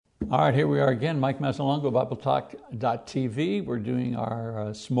All right, here we are again, Mike Mazzalongo, BibleTalk.tv. We're doing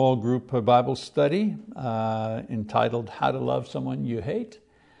our small group Bible study entitled How to Love Someone You Hate.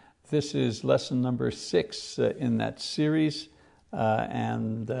 This is lesson number 6 in that series,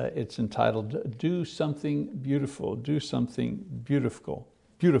 and it's entitled Do Something Beautiful, Do Something Beautiful.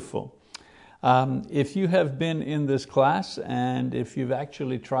 Beautiful. If you have been in this class and if you've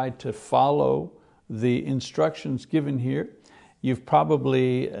actually tried to follow the instructions given here, you've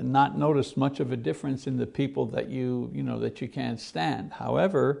probably not noticed much of a difference in the people that you can't stand.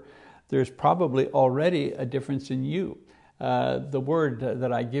 However, there's probably already a difference in you. The word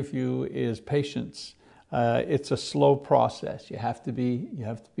that I give you is patience. It's a slow process. You have to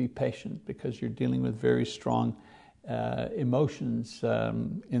be patient because you're dealing with very strong emotions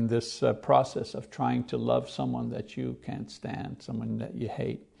in this process of trying to love someone that you can't stand, someone that you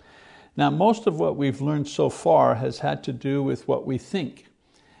hate. Now, most of what we've learned so far has had to do with what we think,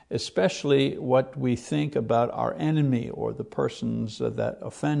 especially what we think about our enemy or the persons that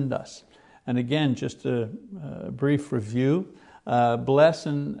offend us. And again, just a brief review, bless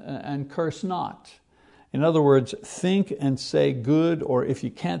and curse not. In other words, think and say good, or if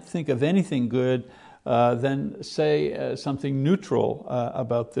you can't think of anything good, then say something neutral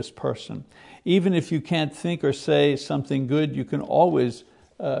about this person. Even if you can't think or say something good, you can always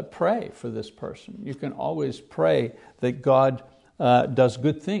pray for this person. You can always pray that God does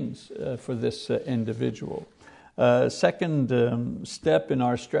good things for this individual. Second step in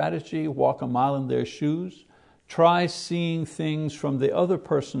our strategy, walk a mile in their shoes. Try seeing things from the other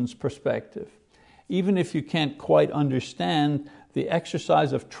person's perspective. Even if you can't quite understand, the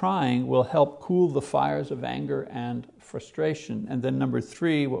exercise of trying will help cool the fires of anger and frustration. And then number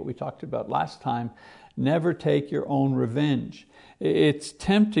 3, what we talked about last time, never take your own revenge. It's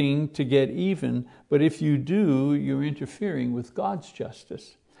tempting to get even, but if you do, you're interfering with God's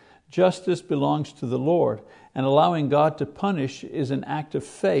justice. Justice belongs to the Lord, and allowing God to punish is an act of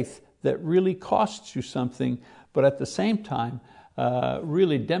faith that really costs you something, but at the same time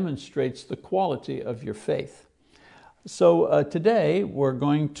really demonstrates the quality of your faith. So today we're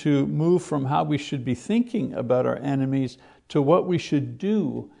going to move from how we should be thinking about our enemies to what we should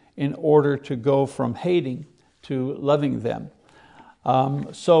do in order to go from hating to loving them.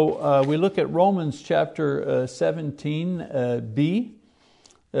 So we look at Romans chapter 17b.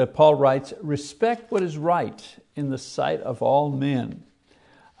 Paul writes, respect what is right in the sight of all men.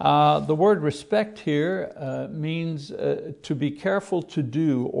 The word respect here means to be careful to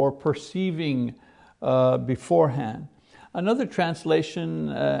do or perceiving beforehand. Another translation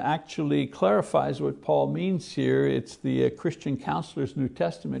actually clarifies what Paul means here. It's the Christian Counselor's New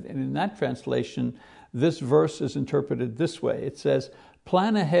Testament, and in that translation, this verse is interpreted this way. It says,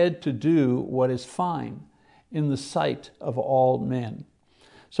 plan ahead to do what is fine in the sight of all men.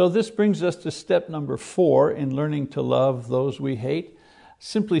 So this brings us to step number 4 in learning to love those we hate.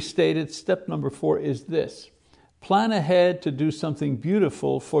 Simply stated, step number 4 is this: plan ahead to do something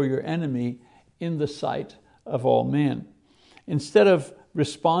beautiful for your enemy in the sight of all men. Instead of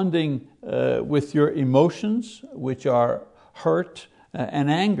responding with your emotions, which are hurt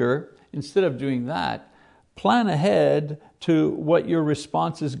and anger, instead of doing that, plan ahead to what your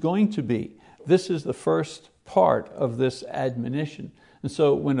response is going to be. This is the first part of this admonition. And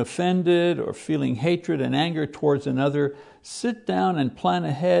so when offended or feeling hatred and anger towards another, sit down and plan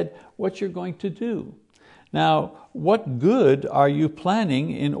ahead what you're going to do. Now, what good are you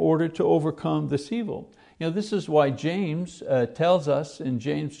planning in order to overcome this evil? This is why James tells us in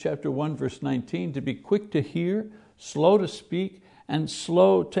James chapter 1 verse 19 to be quick to hear, slow to speak, and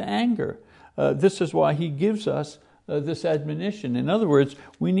slow to anger. This is why he gives us this admonition. In other words,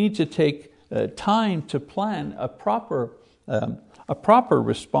 we need to take time to plan a proper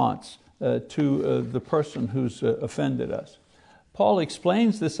response to the person who's offended us. Paul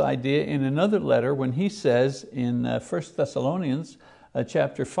explains this idea in another letter when he says in 1 Thessalonians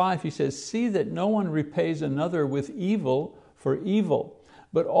chapter 5, he says, see that no one repays another with evil for evil,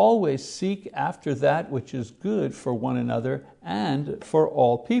 but always seek after that which is good for one another and for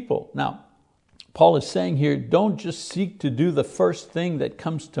all people. Now, Paul is saying here, don't just seek to do the first thing that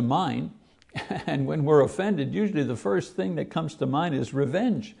comes to mind. And when we're offended, usually the first thing that comes to mind is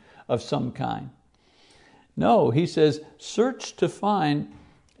revenge of some kind. No, he says, search to find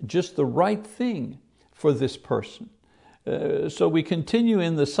just the right thing for this person. So we continue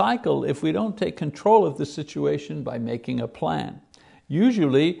in the cycle if we don't take control of the situation by making a plan.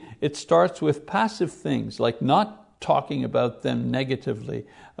 Usually it starts with passive things like not talking about them negatively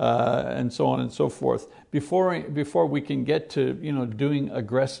and so on and so forth before we can get to doing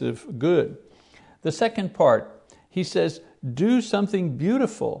aggressive good. The second part, he says, do something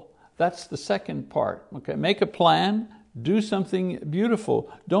beautiful That's the second part. Okay, make a plan, do something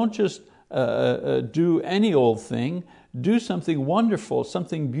beautiful. Don't just do any old thing. Do something wonderful,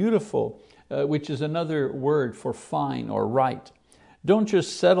 something beautiful, which is another word for fine or right. Don't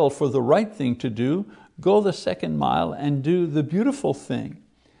just settle for the right thing to do. Go the second mile and do the beautiful thing.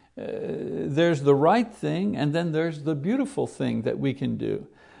 There's the right thing, and then there's the beautiful thing that we can do.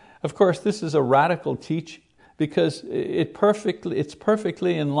 Of course, this is a radical teaching, because it's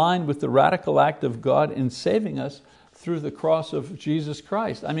perfectly in line with the radical act of God in saving us through the cross of Jesus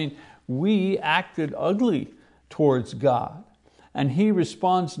Christ. I mean, we acted ugly towards God, and He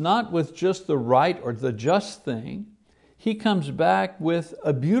responds not with just the right or the just thing. He comes back with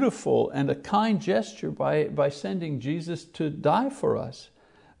a beautiful and a kind gesture by sending Jesus to die for us.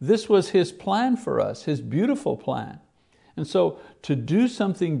 This was His plan for us, His beautiful plan. And so to do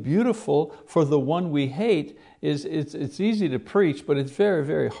something beautiful for the one we hate it's easy to preach, but it's very,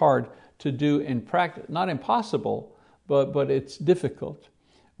 very hard to do in practice. Not impossible, but it's difficult.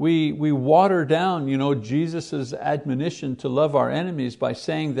 We water down Jesus' admonition to love our enemies by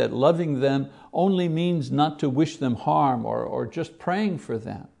saying that loving them only means not to wish them harm or just praying for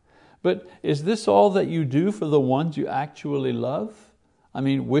them. But is this all that you do for the ones you actually love? I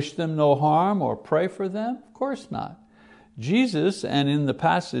mean, wish them no harm or pray for them? Of course not. Jesus, and in the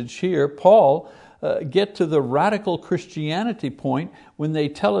passage here, Paul, get to the radical Christianity point when they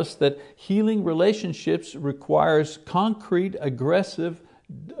tell us that healing relationships requires concrete, aggressive,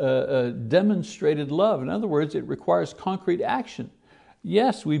 demonstrated love. In other words, it requires concrete action.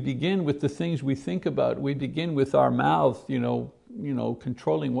 Yes, we begin with the things we think about. We begin with our mouth,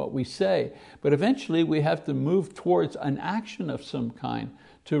 controlling what we say. But eventually we have to move towards an action of some kind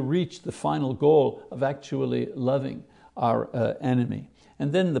to reach the final goal of actually loving our enemy.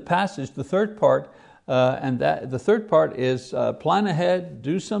 And then the passage, the third part, the third part is plan ahead,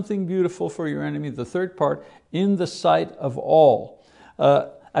 do something beautiful for your enemy. The third part, in the sight of all.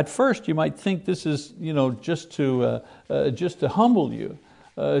 At first you might think this is just to humble you,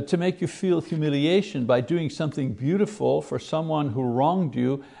 to make you feel humiliation by doing something beautiful for someone who wronged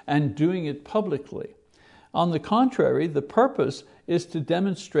you and doing it publicly. On the contrary, the purpose is to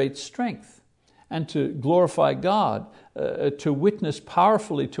demonstrate strength and to glorify God, to witness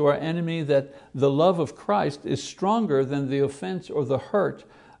powerfully to our enemy that the love of Christ is stronger than the offense or the hurt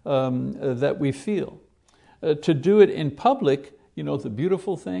that we feel. To do it in public, the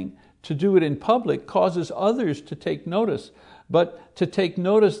beautiful thing, to do it in public causes others to take notice, but to take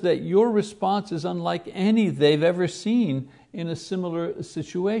notice that your response is unlike any they've ever seen in a similar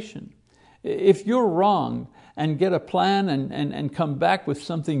situation. If you're wrong and get a plan and come back with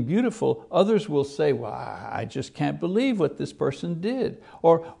something beautiful, others will say, well, I just can't believe what this person did,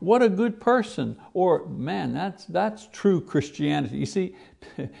 or what a good person, or man, that's true Christianity. You see,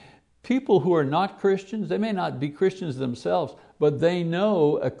 people who are not Christians, they may not be Christians themselves, but they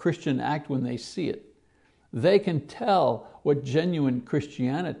know a Christian act when they see it. They can tell what genuine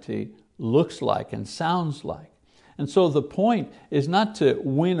Christianity looks like and sounds like. And so the point is not to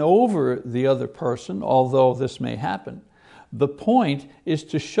win over the other person, although this may happen. The point is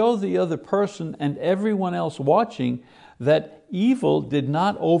to show the other person and everyone else watching that evil did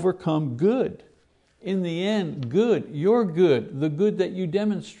not overcome good. In the end, good, your good, the good that you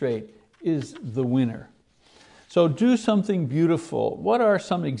demonstrate is the winner. So do something beautiful. What are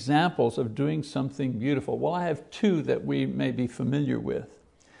some examples of doing something beautiful? Well, I have two that we may be familiar with.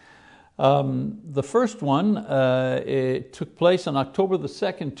 The first one it took place on October the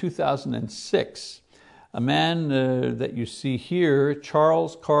 2nd, 2006. A man that you see here,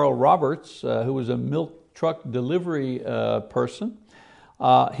 Charles Carl Roberts, who was a milk truck delivery person,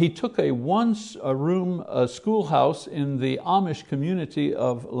 he took a one-room schoolhouse in the Amish community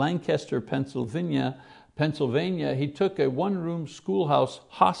of Lancaster, Pennsylvania. He took a one-room schoolhouse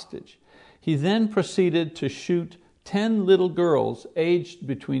hostage. He then proceeded to shoot 10 little girls aged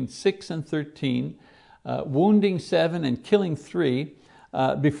between 6 and 13, wounding 7 and killing 3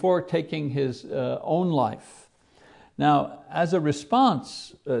 before taking his own life. Now, as a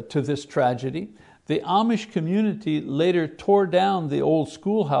response to this tragedy, the Amish community later tore down the old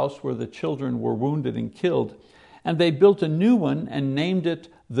schoolhouse where the children were wounded and killed, and they built a new one and named it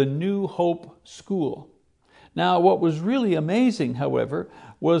the New Hope School. Now, what was really amazing, however,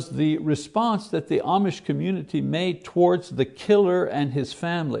 was the response that the Amish community made towards the killer and his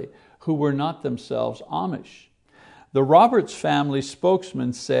family, who were not themselves Amish. The Roberts family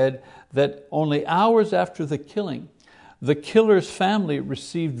spokesman said that only hours after the killing, the killer's family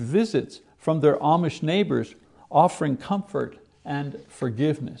received visits from their Amish neighbors offering comfort and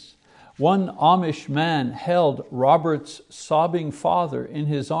forgiveness. One Amish man held Robert's sobbing father in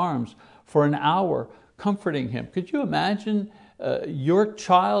his arms for an hour, comforting him. Could you imagine your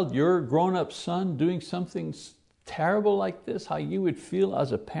child, your grown-up son, doing something terrible like this, how you would feel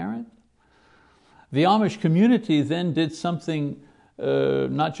as a parent? The Amish community then did something,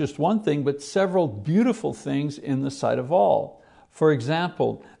 not just one thing, but several beautiful things in the sight of all. For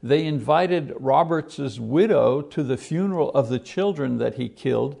example, they invited Roberts' widow to the funeral of the children that he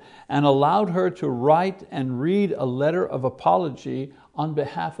killed and allowed her to write and read a letter of apology on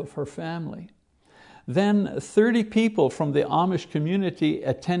behalf of her family. Then 30 people from the Amish community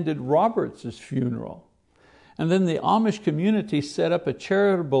attended Roberts' funeral. And then the Amish community set up a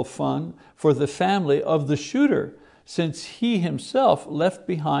charitable fund for the family of the shooter, since he himself left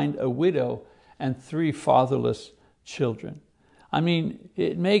behind a widow and 3 fatherless children. I mean,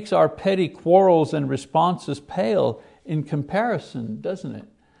 it makes our petty quarrels and responses pale in comparison, doesn't it?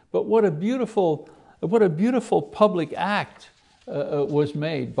 But what a beautiful public act was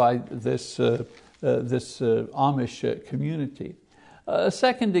made by this Amish community. A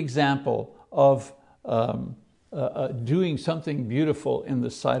second example of doing something beautiful in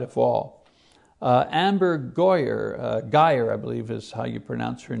the sight of all. Amber Geyer, I believe is how you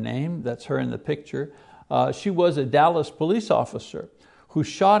pronounce her name. That's her in the picture. She was a Dallas police officer who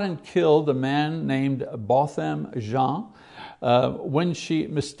shot and killed a man named Botham Jean when she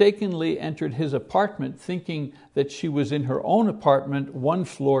mistakenly entered his apartment thinking that she was in her own apartment 1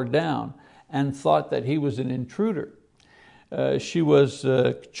 floor down and thought that he was an intruder. She was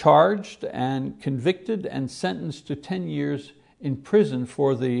charged and convicted and sentenced to 10 years in prison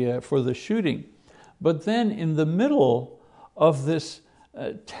for the shooting. But then in the middle of this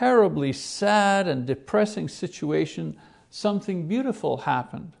terribly sad and depressing situation, something beautiful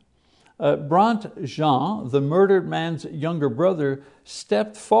happened. Brant Jean, the murdered man's younger brother,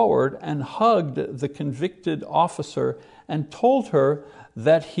 stepped forward and hugged the convicted officer and told her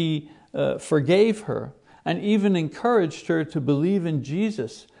that he forgave her and even encouraged her to believe in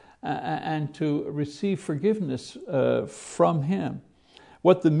Jesus and to receive forgiveness from him.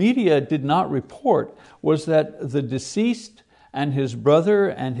 What the media did not report was that the deceased and his brother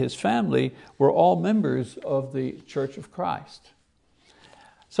and his family were all members of the Church of Christ.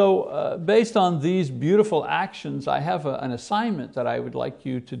 So based on these beautiful actions, I have an assignment that I would like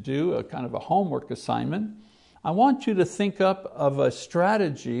you to do, a kind of a homework assignment. I want you to think up of a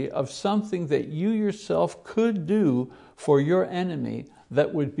strategy of something that you yourself could do for your enemy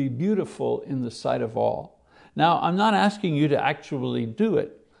that would be beautiful in the sight of all. Now, I'm not asking you to actually do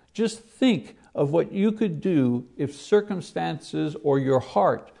it. Just think of what you could do if circumstances or your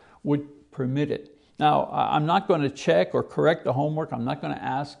heart would permit it. Now, I'm not going to check or correct the homework. I'm not going to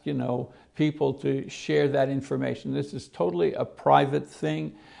ask people to share that information. This is totally a private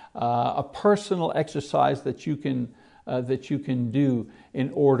thing, a personal exercise that you can do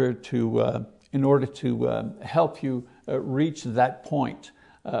in order to help you reach that point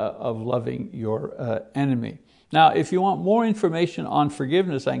of loving your enemy. Now, if you want more information on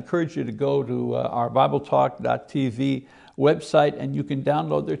forgiveness, I encourage you to go to our BibleTalk.tv website, and you can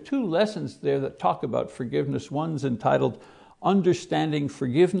download. There are 2 lessons there that talk about forgiveness. One's entitled Understanding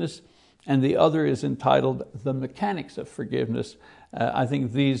Forgiveness, and the other is entitled The Mechanics of Forgiveness. I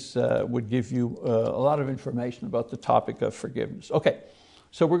think these would give you a lot of information about the topic of forgiveness. Okay,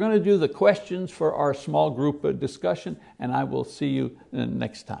 so we're going to do the questions for our small group discussion, and I will see you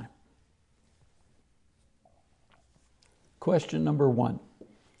next time. Question number 1.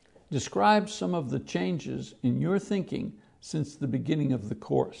 Describe some of the changes in your thinking since the beginning of the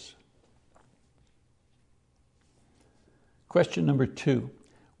course. Question number 2.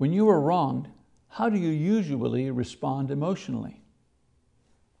 When you are wronged, how do you usually respond emotionally?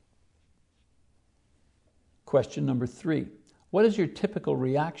 Question number 3. What is your typical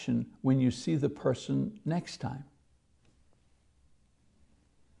reaction when you see the person next time?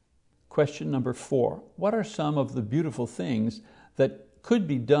 Question number 4. What are some of the beautiful things that could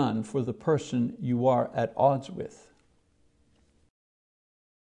be done for the person you are at odds with?